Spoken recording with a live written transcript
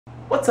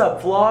What's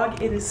up,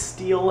 vlog? It is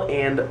Steele,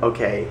 and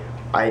okay,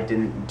 I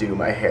didn't do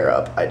my hair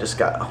up. I just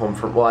got home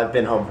from, well, I've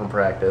been home from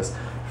practice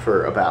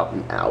for about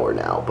an hour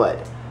now,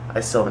 but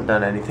I still haven't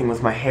done anything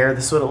with my hair.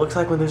 This is what it looks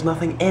like when there's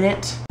nothing in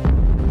it.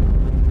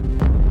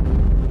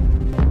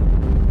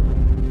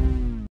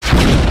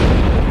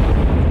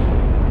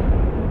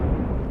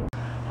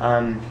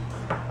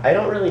 I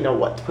don't really know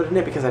what to put in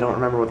it because I don't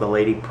remember what the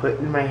lady put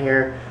in my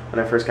hair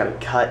when I first got it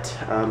cut,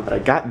 but I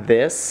got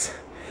this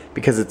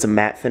because it's a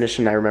matte finish,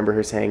 and I remember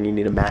her saying you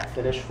need a matte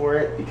finish for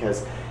it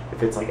because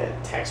if it's like a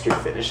textured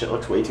finish it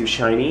looks way too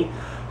shiny.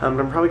 But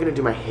I'm probably going to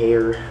do my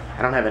hair.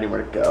 I don't have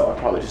anywhere to go. I'll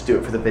probably just do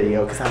it for the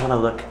video because I want to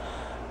look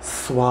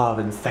suave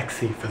and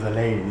sexy for the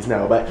ladies.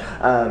 No, but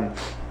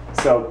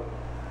so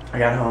I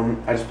got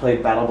home. I just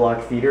played Battle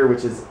Block Theater,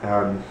 which is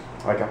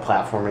like a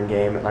platforming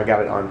game, and I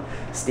got it on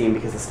Steam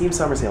because the Steam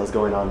summer sale is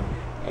going on,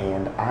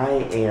 and I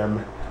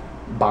am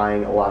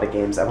buying a lot of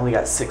games. I've only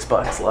got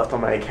 $6 left on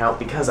my account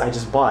because I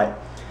just bought,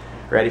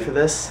 ready for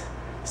this?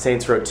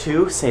 Saints Row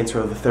 2, Saints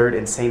Row the 3rd,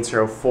 and Saints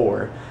Row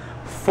 4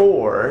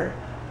 for,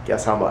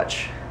 guess how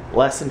much?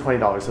 Less than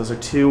 $20. Those are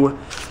two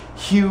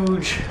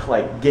huge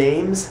like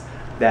games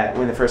that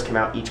when they first came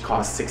out each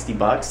cost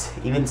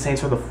 $60. Even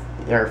Saints Row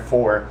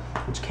 4,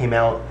 which came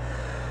out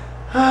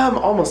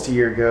almost a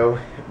year ago,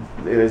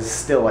 it was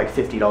still like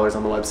 $50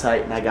 on the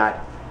website, and I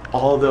got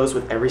all of those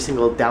with every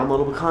single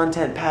downloadable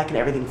content pack and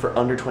everything for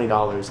under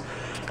 $20.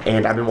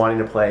 And I've been wanting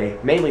to play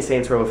mainly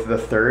Saints Row the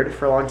 3rd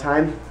for a long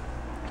time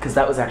because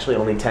that was actually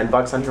only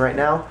 $10 on here right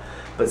now.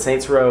 But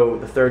Saints Row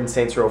the 3rd and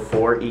Saints Row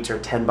 4 each are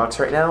 $10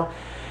 right now.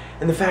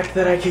 And the fact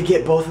that I could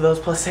get both of those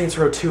plus Saints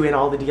Row 2 and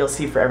all the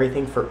DLC for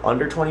everything for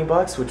under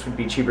 $20, which would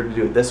be cheaper to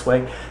do it this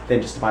way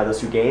than just to buy those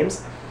two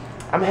games,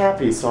 I'm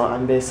happy. So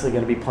I'm basically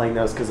going to be playing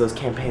those because those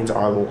campaigns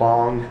are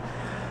long.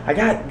 I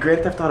got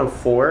Grand Theft Auto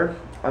 4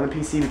 on the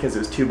PC because it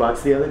was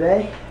 $2 the other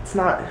day. It's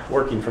not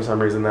working for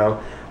some reason though.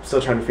 I'm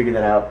still trying to figure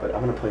that out, but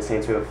I'm going to play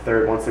Saints Row the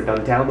 3rd once they're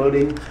done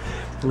downloading.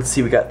 Let's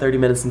see, we got 30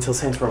 minutes until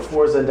Saints Row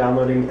 4 is done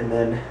downloading, and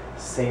then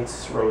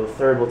Saints Row the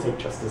 3rd will take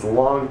just as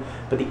long.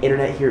 But the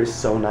internet here is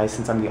so nice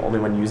since I'm the only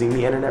one using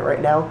the internet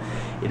right now.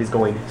 It is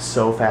going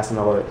so fast, and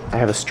I love it. I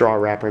have a straw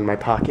wrapper in my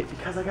pocket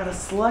because I got a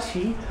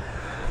slushie.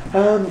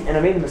 And I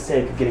made the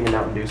mistake of getting a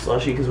Mountain Dew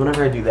slushie because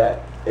whenever I do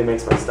that, it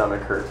makes my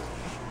stomach hurt.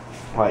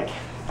 Like,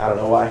 I don't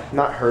know why.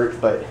 Not hurt,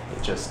 but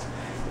it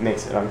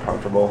makes it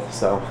uncomfortable.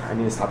 So I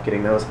need to stop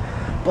getting those.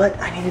 But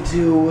I need to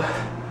do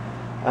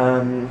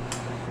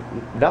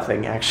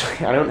nothing,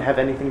 actually. I don't have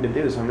anything to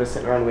do, so I'm just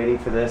sitting around waiting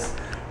for this,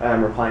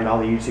 replying to all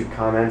the YouTube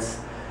comments.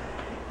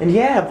 And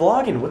yeah,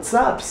 vlogging, what's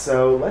up?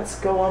 So let's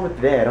go on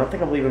with that. I don't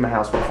think I'm leaving my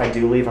house, but if I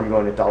do leave, I'm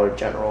going to Dollar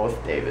General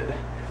with David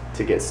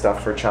to get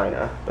stuff for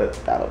China, but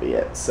that'll be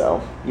it.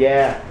 So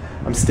yeah,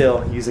 I'm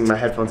still using my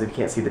headphones. If you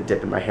can't see the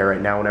dip in my hair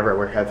right now, whenever I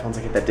wear headphones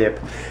I get that dip.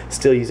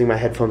 Still using my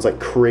headphones like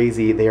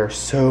crazy. They are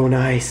so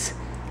nice.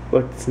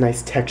 Look, it's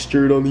nice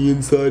textured on the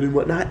inside and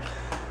whatnot.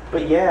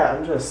 But yeah,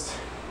 I'm just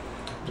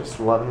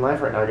loving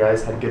life right now,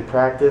 guys. Had good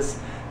practice,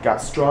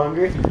 got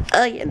stronger.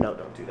 Yeah, no,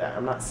 don't do that.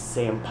 I'm not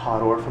Sam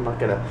Pottorff. I'm not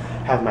gonna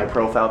have my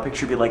profile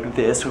picture be like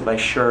this with my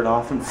shirt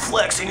off and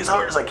flexing as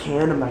hard as I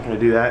can. I'm not gonna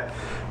do that.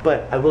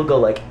 But I will go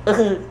like,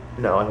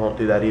 no, I won't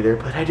do that either.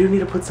 But I do need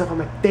to put stuff on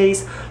my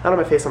face, not on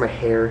my face, on my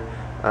hair.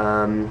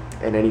 And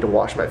I need to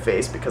wash my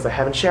face because I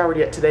haven't showered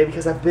yet today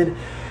because I've been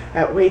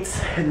at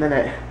weights and then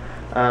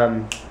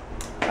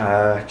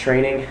at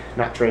training,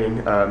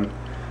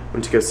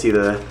 went to go see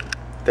the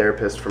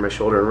therapist for my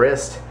shoulder and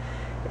wrist.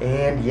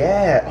 And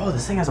yeah, oh,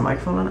 this thing has a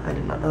microphone on it? I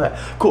did not know that.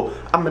 Cool,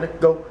 I'm gonna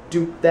go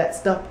do that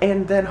stuff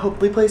and then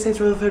hopefully play Saints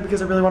Row the 3rd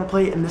because I really want to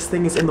play it, and this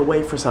thing is in the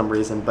way for some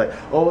reason. But,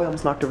 oh, I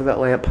almost knocked over that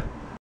lamp.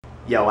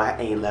 Yo, I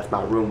ain't left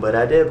my room, but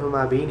I did put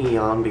my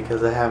beanie on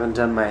because I haven't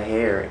done my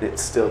hair, and it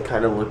still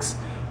kind of looks,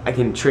 I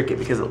can trick it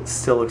because it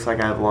still looks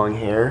like I have long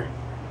hair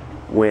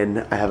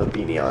when I have a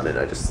beanie on and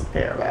I just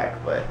hair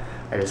back, but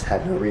I just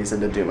had no reason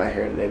to do my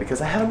hair today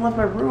because I haven't left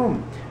my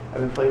room. I've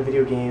been playing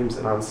video games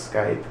and on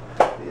Skype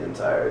the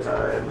entire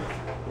time,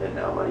 and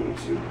now I'm on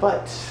YouTube,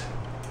 but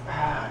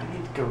I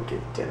need to go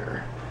get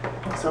dinner.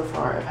 So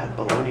far, I've had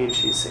bologna and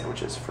cheese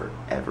sandwiches for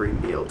every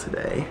meal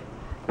today,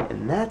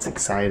 and that's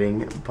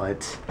exciting,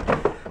 but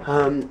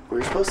we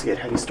were supposed to get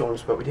heavy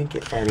storms, but we didn't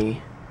get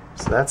any,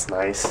 so that's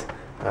nice.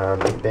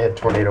 They had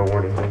tornado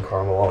warnings in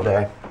Carmel all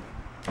day.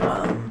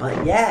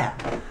 But yeah,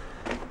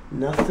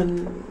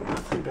 nothing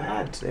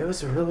bad. Today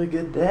was a really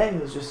good day.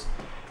 It was just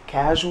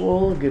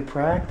casual, good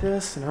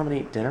practice, and I'm gonna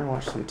eat dinner,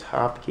 watch some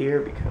Top Gear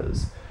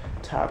because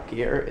Top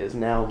Gear is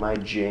now my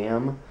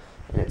jam,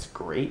 and it's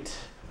great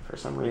for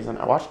some reason.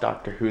 I watched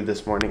Doctor Who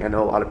this morning. I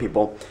know a lot of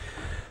people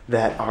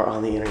that are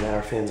on the internet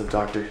are fans of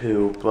Doctor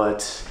Who,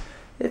 but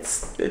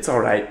it's all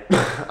right.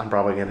 I'm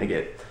probably gonna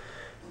get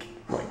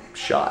like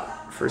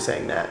shot for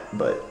saying that,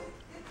 but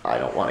I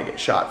don't want to get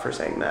shot for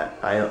saying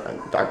that.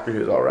 Doctor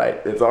Who's all right.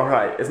 It's all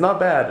right. It's not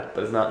bad,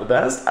 but it's not the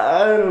best.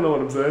 I don't know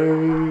what I'm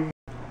saying.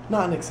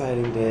 Not an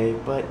exciting day,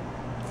 but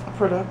a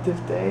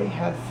productive day.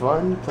 Had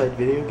fun, played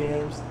video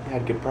games,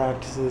 had good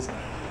practices.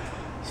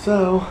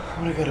 So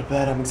I'm gonna go to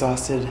bed. I'm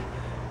exhausted.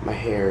 my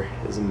hair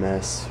is a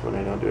mess when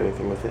I don't do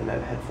anything with it and I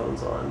have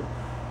headphones on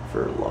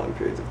for long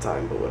periods of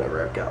time, but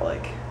whatever. I've got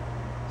like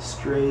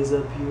strays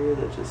up here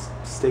that just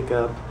stick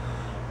up,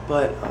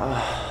 but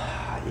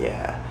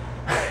yeah.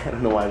 I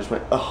don't know why I just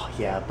went, oh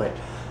yeah, but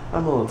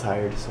I'm a little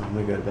tired, so I'm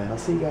gonna go to bed. I'll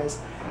see you guys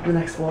in the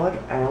next vlog.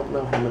 I don't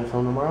know if I'm gonna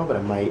film tomorrow, but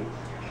I might,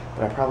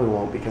 but I probably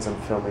won't because I'm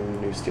filming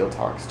the new Steele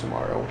Talks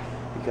tomorrow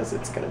because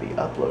it's gonna be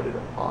uploaded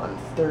on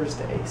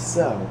Thursday.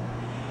 So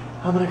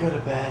I'm gonna go to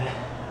bed,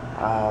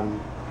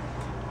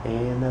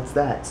 and that's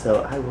that.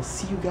 So I will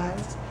see you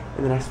guys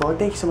in the next vlog.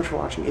 Thank you so much for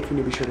watching. If you're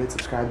new, be sure to hit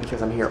subscribe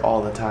because I'm here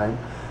all the time.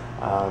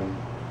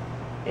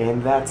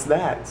 And that's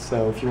that.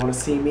 So if you want to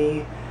see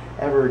me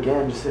ever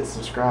again, just hit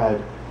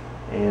subscribe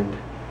and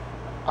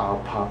I'll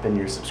pop in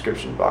your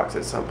subscription box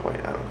at some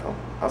point. I don't know.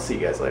 I'll see you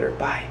guys later.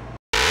 Bye.